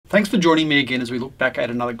Thanks for joining me again as we look back at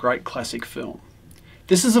another great classic film.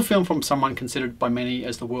 This is a film from someone considered by many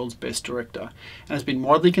as the world's best director, and has been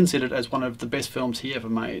widely considered as one of the best films he ever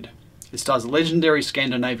made. It stars a legendary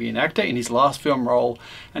Scandinavian actor in his last film role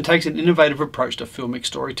and takes an innovative approach to filmic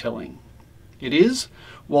storytelling. It is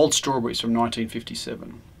Wild Strawberries from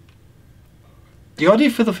 1957. The idea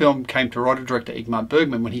for the film came to writer-director Ingmar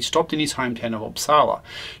Bergman when he stopped in his hometown of Uppsala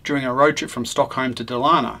during a road trip from Stockholm to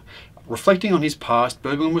Dalarna. Reflecting on his past,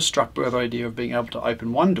 Bergman was struck by the idea of being able to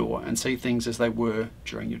open one door and see things as they were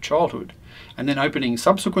during your childhood, and then opening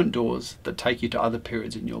subsequent doors that take you to other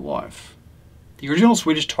periods in your life. The original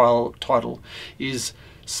Swedish title is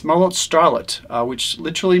Smålet Strålet, which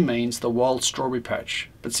literally means the wild strawberry patch,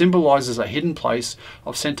 but symbolises a hidden place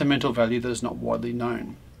of sentimental value that is not widely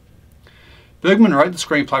known. Bergman wrote the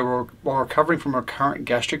screenplay while recovering from recurrent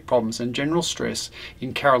gastric problems and general stress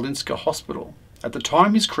in Karolinska Hospital. At the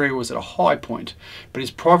time, his career was at a high point, but his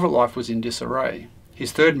private life was in disarray.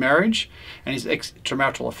 His third marriage and his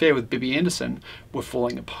extramarital affair with Bibi were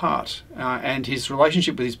falling apart, and his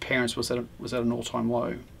relationship with his parents was at an all-time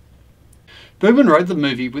low. Bergman wrote the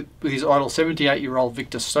movie with his idol 78-year-old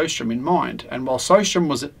Victor Sjostorm in mind, and while Sjostorm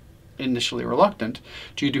was initially reluctant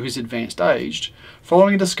due to his advanced age,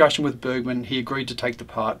 following a discussion with Bergman, he agreed to take the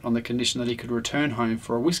part on the condition that he could return home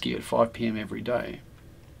for a whiskey at 5 p.m. every day.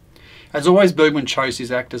 As always, Bergman chose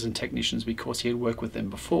his actors and technicians because he had worked with them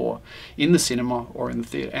before, in the cinema or in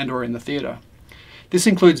the theatre. This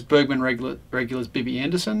includes Bergman regulars Bibi,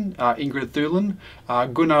 Ingrid Thulin,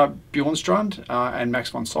 Gunnar Bjornstrand, and Max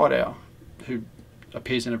von Sydow, who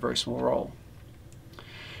appears in a very small role.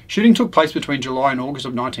 Shooting took place between July and August of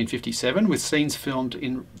 1957, with scenes filmed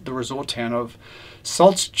in the resort town of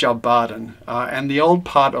Saltsjöbaden and the old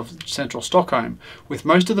part of central Stockholm, with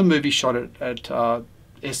most of the movie shot at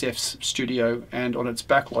SF's studio and on its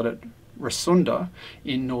backlot at Resunda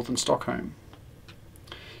in northern Stockholm.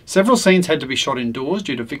 Several scenes had to be shot indoors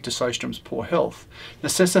due to Victor Sjostorm's poor health,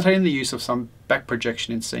 necessitating the use of some back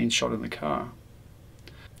projection in scenes shot in the car.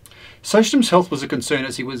 Sjostorm's health was a concern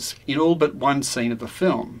as he was in all but one scene of the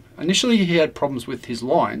film. Initially he had problems with his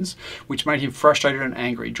lines, which made him frustrated and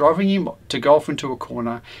angry, driving him to go off into a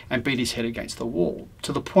corner and beat his head against the wall,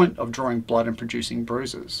 to the point of drawing blood and producing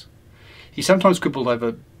bruises. He sometimes quibbled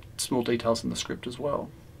over small details in the script as well.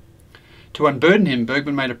 To unburden him,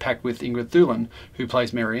 Bergman made a pact with Ingrid Thulin, who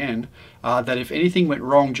plays Marianne, that if anything went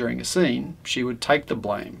wrong during a scene, she would take the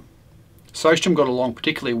blame. Sjostorm got along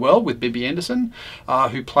particularly well with Bibi,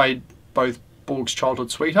 who played both Borg's childhood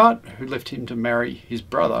sweetheart, who left him to marry his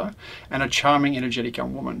brother, and a charming, energetic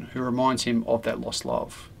young woman who reminds him of that lost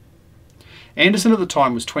love. Anderson at the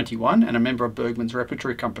time was 21 and a member of Bergman's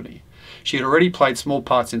repertory company. She had already played small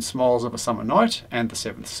parts in Smiles of a Summer Night and The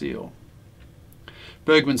Seventh Seal.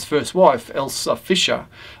 Bergman's first wife, Elsa Fischer,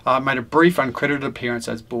 made a brief uncredited appearance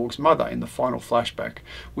as Borg's mother in the final flashback,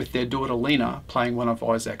 with their daughter Lena playing one of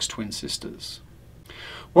Isaac's twin sisters.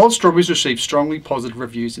 Wild Strawberries received strongly positive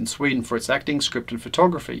reviews in Sweden for its acting, script and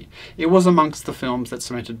photography. It was amongst the films that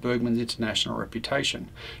cemented Bergman's international reputation,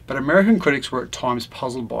 but American critics were at times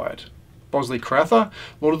puzzled by it. Bosley Crowther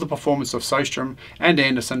lauded the performance of Sjostorm and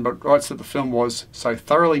Anderson, but writes that the film was so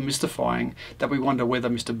thoroughly mystifying that we wonder whether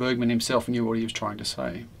Mr. Bergman himself knew what he was trying to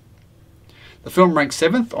say. The film ranked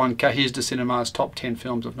 7th on Cahiers de Cinema's top 10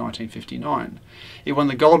 films of 1959. It won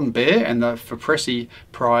the Golden Bear and the Fapresi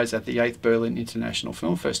Prize at the 8th Berlin International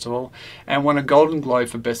Film Festival, and won a Golden Globe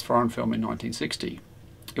for Best Foreign Film in 1960.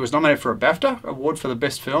 It was nominated for a BAFTA award for the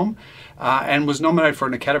best film and was nominated for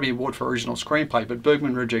an Academy Award for Original Screenplay, but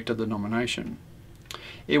Bergman rejected the nomination.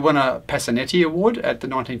 It won a Passanetti Award at the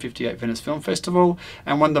 1958 Venice Film Festival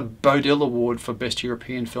and won the Bodil Award for Best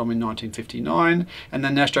European Film in 1959 and the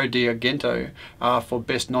Nastro d'Argento for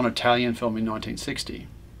Best Non-Italian Film in 1960.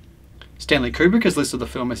 Stanley Kubrick has listed the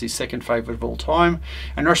film as his second favourite of all time,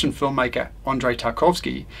 and Russian filmmaker Andrei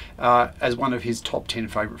Tarkovsky as one of his top 10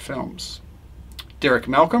 favourite films. Derek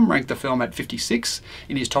Malcolm ranked the film at 56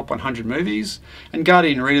 in his top 100 movies, and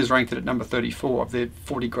Guardian readers ranked it at number 34 of their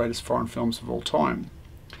 40 greatest foreign films of all time.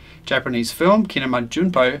 Japanese film Kinema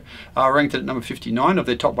Junpo ranked it at number 59 of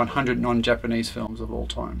their top 100 non-Japanese films of all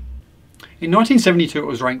time. In 1972 it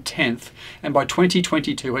was ranked 10th, and by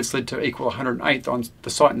 2022 had slid to equal 108th on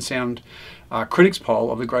the Sight and Sound critics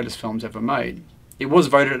poll of the greatest films ever made. It was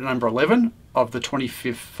voted at number 11 of the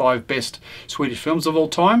 25 best Swedish films of all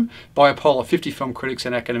time by a poll of 50 film critics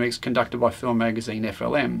and academics conducted by film magazine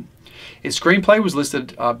FLM. Its screenplay was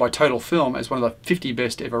listed by Total Film as one of the 50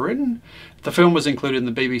 best ever written. The film was included in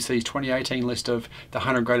the BBC's 2018 list of the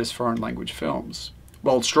 100 greatest foreign language films.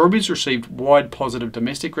 Wild Strawberries received wide positive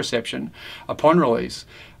domestic reception upon release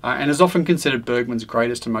and is often considered Bergman's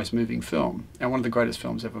greatest and most moving film, and one of the greatest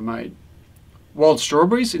films ever made. Wild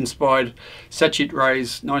Strawberries inspired Satyajit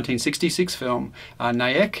Ray's 1966 film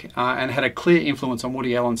Nayak and had a clear influence on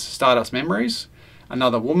Woody Allen's Stardust Memories,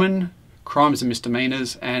 Another Woman, Crimes and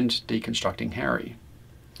Misdemeanors, and Deconstructing Harry.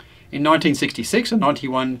 In 1966, a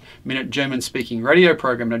 91-minute German-speaking radio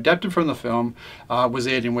program adapted from the film was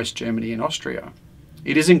aired in West Germany and Austria.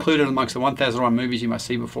 It is included amongst the 1001 movies you must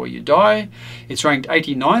see before you die. It's ranked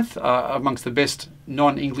 89th amongst the best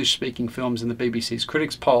non-English speaking films in the BBC's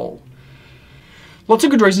Critics Poll. Lots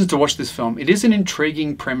of good reasons to watch this film. It is an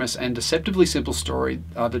intriguing premise and deceptively simple story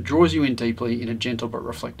that draws you in deeply in a gentle but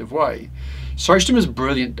reflective way. Sjostorm is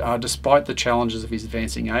brilliant despite the challenges of his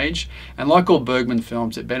advancing age, and like all Bergman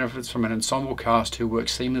films, it benefits from an ensemble cast who work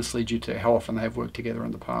seamlessly due to how often they have worked together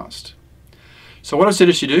in the past. So what I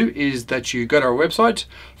suggest you do is that you go to our website,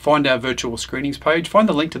 find our virtual screenings page, find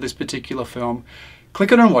the link to this particular film,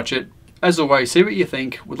 click it and watch it. As always, see what you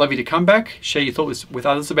think. We'd love you to come back, share your thoughts with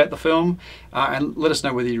others about the film, and let us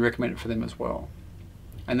know whether you recommend it for them as well.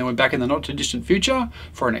 And then we're back in the not too distant future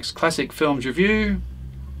for our next classic films review.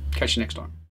 Catch you next time.